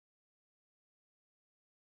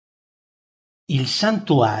Il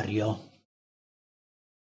santuario.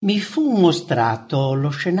 Mi fu mostrato lo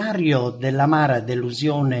scenario dell'amara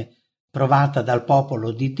delusione provata dal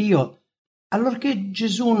popolo di Dio allorché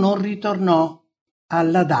Gesù non ritornò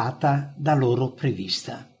alla data da loro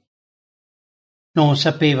prevista. Non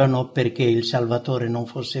sapevano perché il Salvatore non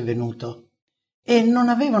fosse venuto e non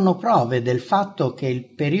avevano prove del fatto che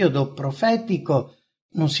il periodo profetico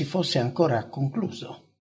non si fosse ancora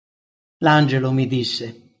concluso. L'angelo mi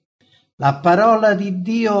disse: la parola di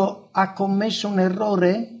Dio ha commesso un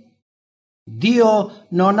errore? Dio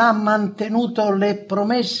non ha mantenuto le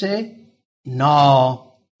promesse?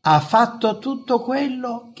 No, ha fatto tutto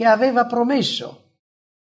quello che aveva promesso.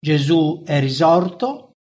 Gesù è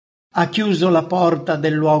risorto, ha chiuso la porta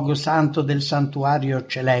del luogo santo del santuario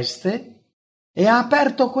celeste e ha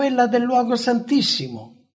aperto quella del luogo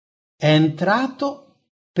santissimo. È entrato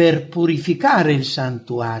per purificare il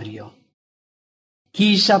santuario.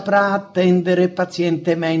 Chi saprà attendere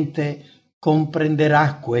pazientemente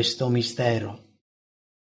comprenderà questo mistero.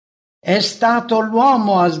 È stato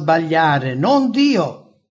l'uomo a sbagliare, non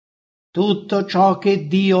Dio. Tutto ciò che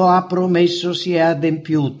Dio ha promesso si è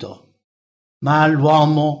adempiuto, ma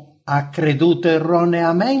l'uomo ha creduto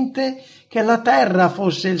erroneamente che la terra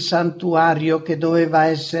fosse il santuario che doveva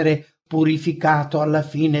essere purificato alla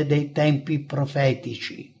fine dei tempi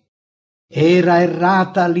profetici. Era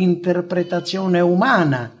errata l'interpretazione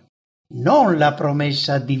umana, non la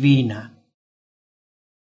promessa divina.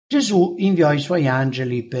 Gesù inviò i suoi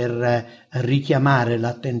angeli per richiamare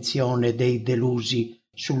l'attenzione dei delusi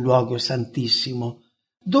sul luogo santissimo,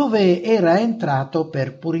 dove era entrato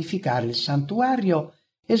per purificare il santuario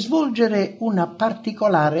e svolgere una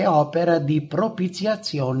particolare opera di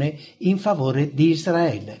propiziazione in favore di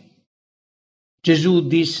Israele. Gesù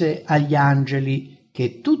disse agli angeli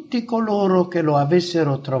che tutti coloro che lo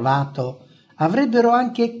avessero trovato avrebbero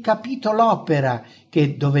anche capito l'opera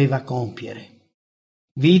che doveva compiere.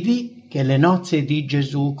 Vidi che le nozze di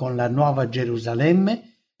Gesù con la Nuova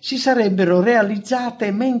Gerusalemme si sarebbero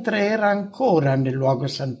realizzate mentre era ancora nel luogo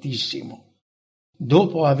santissimo.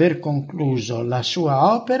 Dopo aver concluso la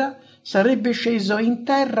sua opera, sarebbe sceso in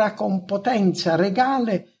terra con potenza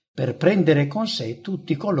regale per prendere con sé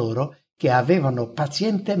tutti coloro che avevano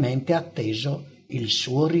pazientemente atteso il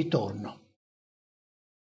suo ritorno.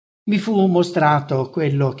 Mi fu mostrato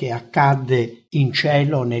quello che accadde in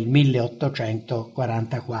cielo nel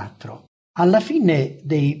 1844, alla fine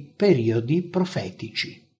dei periodi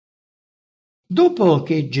profetici. Dopo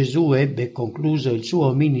che Gesù ebbe concluso il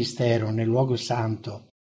suo ministero nel luogo santo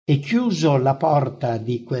e chiuso la porta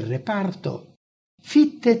di quel reparto,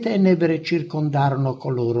 fitte tenebre circondarono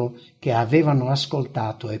coloro che avevano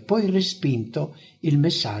ascoltato e poi respinto il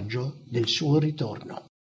messaggio del suo ritorno.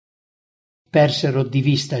 Persero di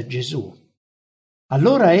vista Gesù.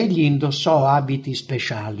 Allora egli indossò abiti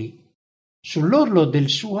speciali. Sull'orlo del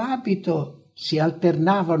suo abito si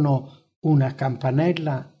alternavano una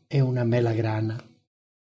campanella e una melagrana.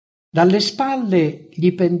 Dalle spalle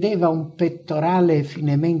gli pendeva un pettorale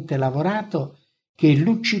finemente lavorato che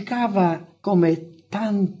luccicava come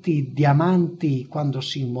tanti diamanti quando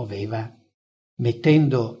si muoveva,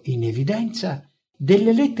 mettendo in evidenza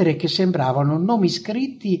delle lettere che sembravano nomi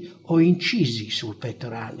scritti o incisi sul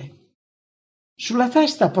pettorale. Sulla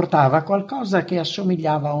testa portava qualcosa che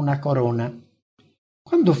assomigliava a una corona.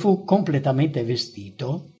 Quando fu completamente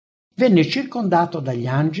vestito, venne circondato dagli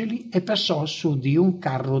angeli e passò su di un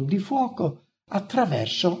carro di fuoco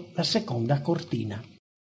attraverso la seconda cortina.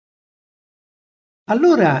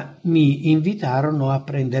 Allora mi invitarono a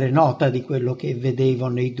prendere nota di quello che vedevo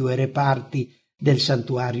nei due reparti del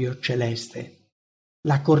santuario celeste.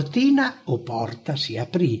 La cortina o porta si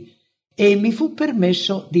aprì e mi fu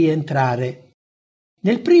permesso di entrare.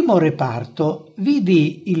 Nel primo reparto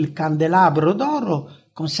vidi il candelabro d'oro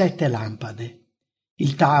con 7 lampade,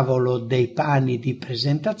 il tavolo dei pani di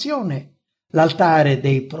presentazione, l'altare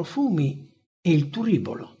dei profumi e il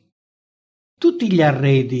turibolo. Tutti gli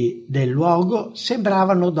arredi del luogo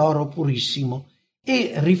sembravano d'oro purissimo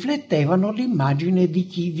e riflettevano l'immagine di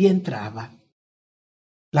chi vi entrava.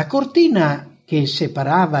 La cortina che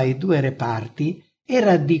separava i due reparti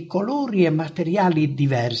era di colori e materiali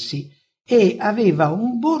diversi e aveva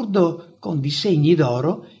un bordo con disegni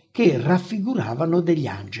d'oro che raffiguravano degli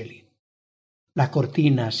angeli. La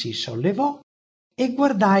cortina si sollevò e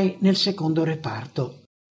guardai nel secondo reparto.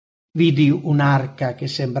 Vidi un'arca che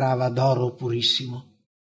sembrava d'oro purissimo.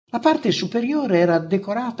 La parte superiore era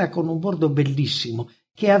decorata con un bordo bellissimo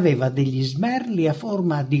che aveva degli smerli a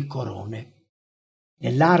forma di corone.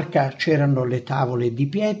 Nell'arca c'erano le tavole di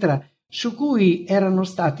pietra su cui erano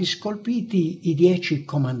stati scolpiti i 10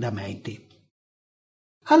 comandamenti.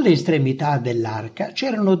 All'estremità dell'arca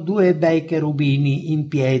c'erano 2 bei cherubini in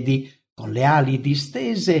piedi, con le ali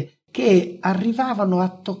distese, che arrivavano a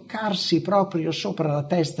toccarsi proprio sopra la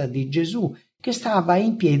testa di Gesù, che stava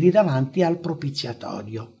in piedi davanti al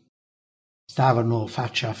propiziatorio. Stavano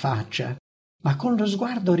faccia a faccia, ma con lo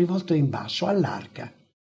sguardo rivolto in basso all'arca,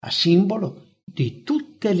 a simbolo di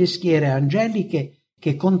tutte le schiere angeliche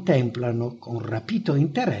che contemplano con rapito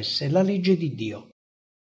interesse la legge di Dio.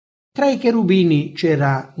 Tra i cherubini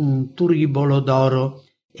c'era un turibolo d'oro,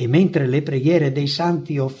 e mentre le preghiere dei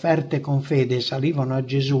santi offerte con fede salivano a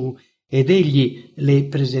Gesù ed egli le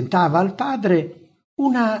presentava al Padre,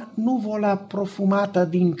 una nuvola profumata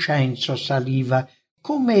d'incenso saliva,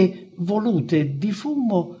 come volute di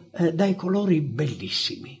fumo dai colori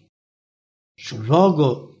bellissimi. Sul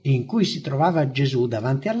luogo in cui si trovava Gesù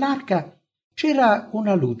davanti all'arca c'era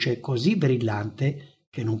una luce così brillante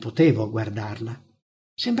che non potevo guardarla.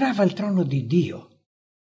 Sembrava il trono di Dio.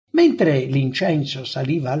 Mentre l'incenso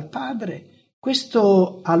saliva al Padre,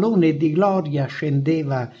 questo alone di gloria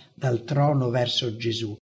scendeva dal trono verso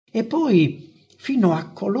Gesù e poi fino a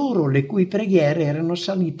coloro le cui preghiere erano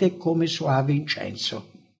salite come suave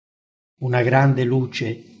incenso. Una grande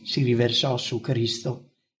luce si riversò su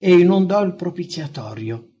Cristo e inondò il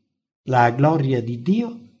propiziatorio. La gloria di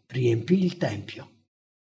Dio riempì il tempio.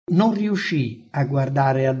 Non riuscì a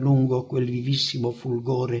guardare a lungo quel vivissimo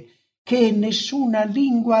fulgore che nessuna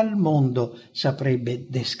lingua al mondo saprebbe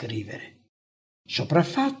descrivere.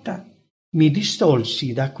 Sopraffatta, mi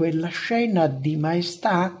distolsi da quella scena di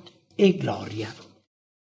maestà e gloria.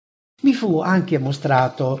 Mi fu anche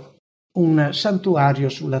mostrato un santuario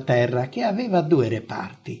sulla terra che aveva 2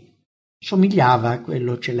 reparti. Somigliava a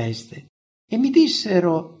quello celeste e mi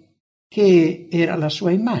dissero che era la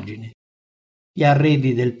sua immagine. Gli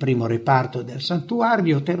arredi del primo reparto del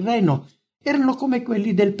santuario terreno erano come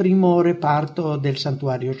quelli del primo reparto del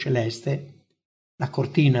santuario celeste. La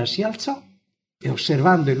cortina si alzò e,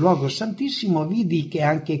 osservando il luogo santissimo, vidi che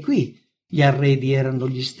anche qui gli arredi erano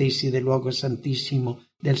gli stessi del luogo santissimo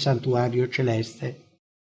del santuario celeste.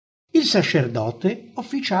 Il sacerdote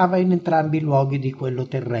officiava in entrambi i luoghi di quello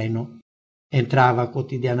terreno. Entrava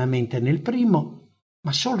quotidianamente nel primo,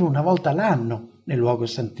 ma solo una volta l'anno nel luogo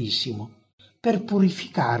santissimo, per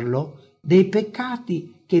purificarlo dei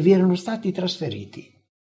peccati che vi erano stati trasferiti.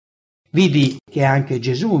 Vidi che anche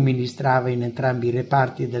Gesù ministrava in entrambi i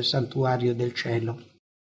reparti del santuario del cielo.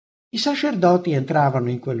 I sacerdoti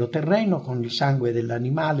entravano in quello terreno con il sangue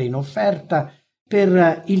dell'animale in offerta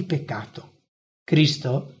per il peccato.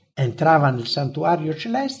 Cristo entrava nel santuario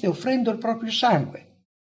celeste offrendo il proprio sangue.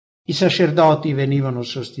 I sacerdoti venivano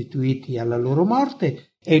sostituiti alla loro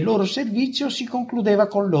morte e il loro servizio si concludeva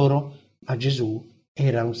con loro, ma Gesù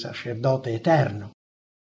era un sacerdote eterno.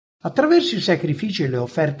 Attraverso i sacrifici e le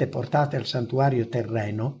offerte portate al santuario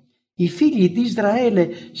terreno, i figli di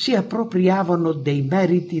Israele si appropriavano dei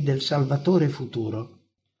meriti del Salvatore futuro.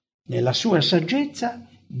 Nella sua saggezza,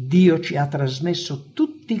 Dio ci ha trasmesso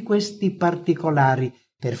tutti questi particolari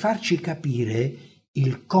per farci capire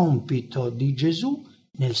il compito di Gesù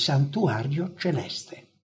nel santuario celeste.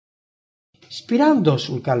 Spirando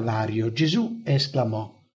sul Calvario, Gesù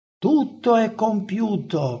esclamò: «Tutto è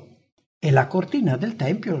compiuto!» E la cortina del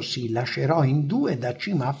Tempio si lacerò in 2 da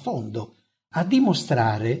cima a fondo, a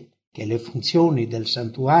dimostrare che le funzioni del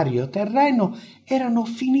santuario terreno erano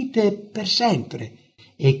finite per sempre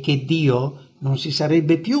e che Dio non si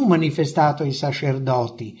sarebbe più manifestato ai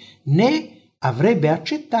sacerdoti, né avrebbe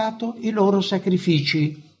accettato i loro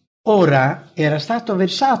sacrifici. Ora era stato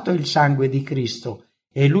versato il sangue di Cristo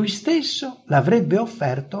e lui stesso l'avrebbe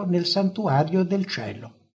offerto nel santuario del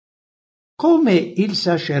cielo. Come il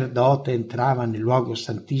sacerdote entrava nel luogo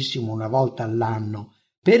santissimo una volta all'anno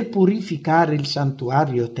per purificare il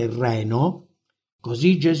santuario terreno,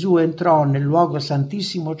 così Gesù entrò nel luogo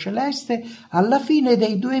santissimo celeste alla fine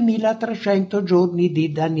dei 2300 giorni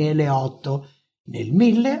di Daniele 8, nel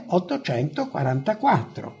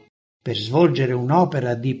 1844, per svolgere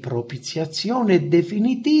un'opera di propiziazione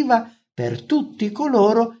definitiva per tutti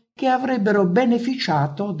coloro che avrebbero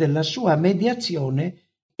beneficiato della sua mediazione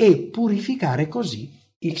e purificare così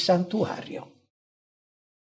il santuario.